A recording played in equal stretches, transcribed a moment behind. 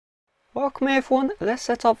Welcome everyone, let's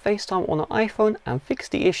set up FaceTime on an iPhone and fix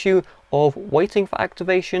the issue of waiting for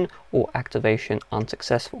activation or activation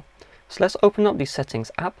unsuccessful. So let's open up the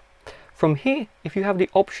settings app. From here, if you have the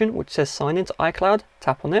option which says sign into iCloud,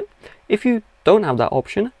 tap on it. If you don't have that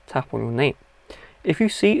option, tap on your name. If you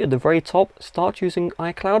see at the very top, start using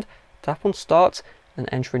iCloud, tap on start and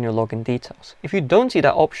enter in your login details. If you don't see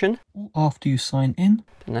that option, after you sign in,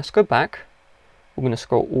 then let's go back. We're going to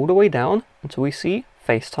scroll all the way down until we see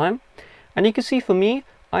FaceTime. And you can see for me,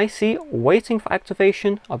 I see waiting for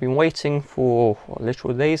activation. I've been waiting for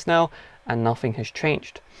literal days now and nothing has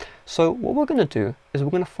changed. So what we're going to do is we're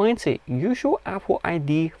going to find the usual Apple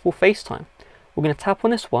ID for FaceTime. We're going to tap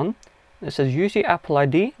on this one. It says use your Apple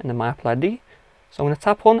ID and then my Apple ID. So I'm going to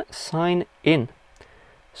tap on sign in.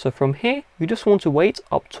 So from here, you just want to wait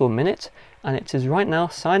up to a minute, and it is right now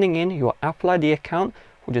signing in your Apple ID account,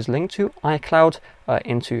 which is linked to iCloud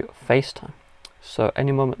into FaceTime. So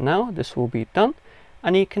any moment now, this will be done,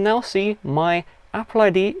 and you can now see my Apple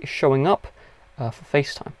ID is showing up for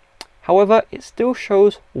FaceTime. However, it still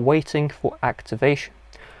shows waiting for activation.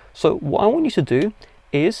 So what I want you to do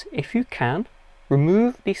is, if you can,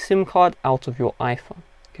 remove the SIM card out of your iPhone.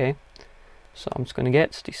 Okay, so I'm just going to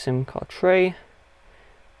get the SIM card tray,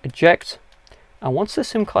 eject, and once the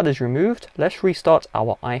SIM card is removed, let's restart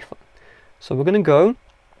our iPhone. So we're going to go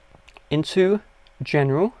into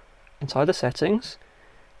general, inside the settings,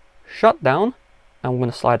 shut down, and we're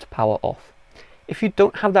going to slide power off. If you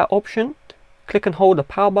don't have that option, click and hold the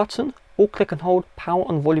power button or click and hold power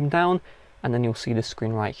and volume down, and then you'll see the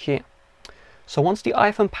screen right here. So once the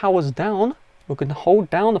iPhone powers down, we're going to hold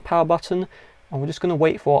down the power button and we're just going to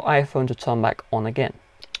wait for our iPhone to turn back on again.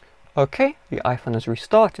 Okay, the iPhone has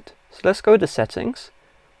restarted. So let's go to settings.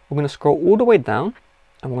 We're going to scroll all the way down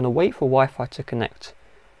and we're going to wait for Wi-Fi to connect.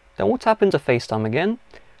 Then we'll tap into FaceTime again,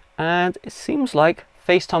 and it seems like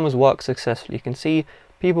FaceTime has worked successfully. You can see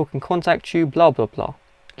people can contact you, blah blah blah.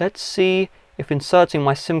 Let's see if inserting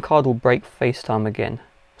my SIM card will break FaceTime again.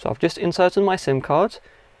 So I've just inserted my SIM card,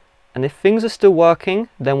 and if things are still working,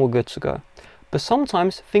 then we're good to go. But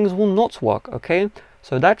sometimes things will not work, okay?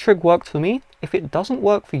 So that trick worked for me. If it doesn't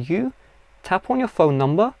work for you, tap on your phone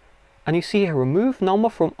number, and you see here remove number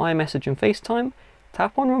from iMessage and FaceTime.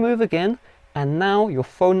 Tap on remove again, and now your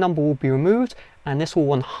phone number will be removed, and this will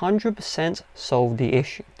 100% solve the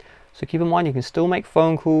issue. So keep in mind, you can still make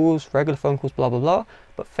phone calls, regular phone calls, blah blah blah,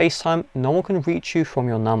 but FaceTime, no one can reach you from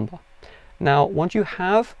your number. Now once you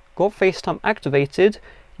have got FaceTime activated,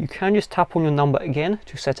 you can just tap on your number again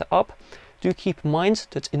to set it up. Do keep in mind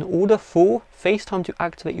that in order for FaceTime to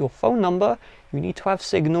activate your phone number, you need to have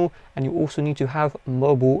signal, and you also need to have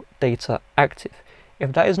mobile data active.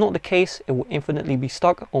 If that is not the case, it will infinitely be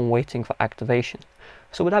stuck on waiting for activation.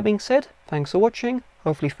 So with that being said, thanks for watching.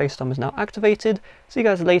 Hopefully FaceTime is now activated. See you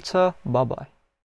guys later. Bye bye.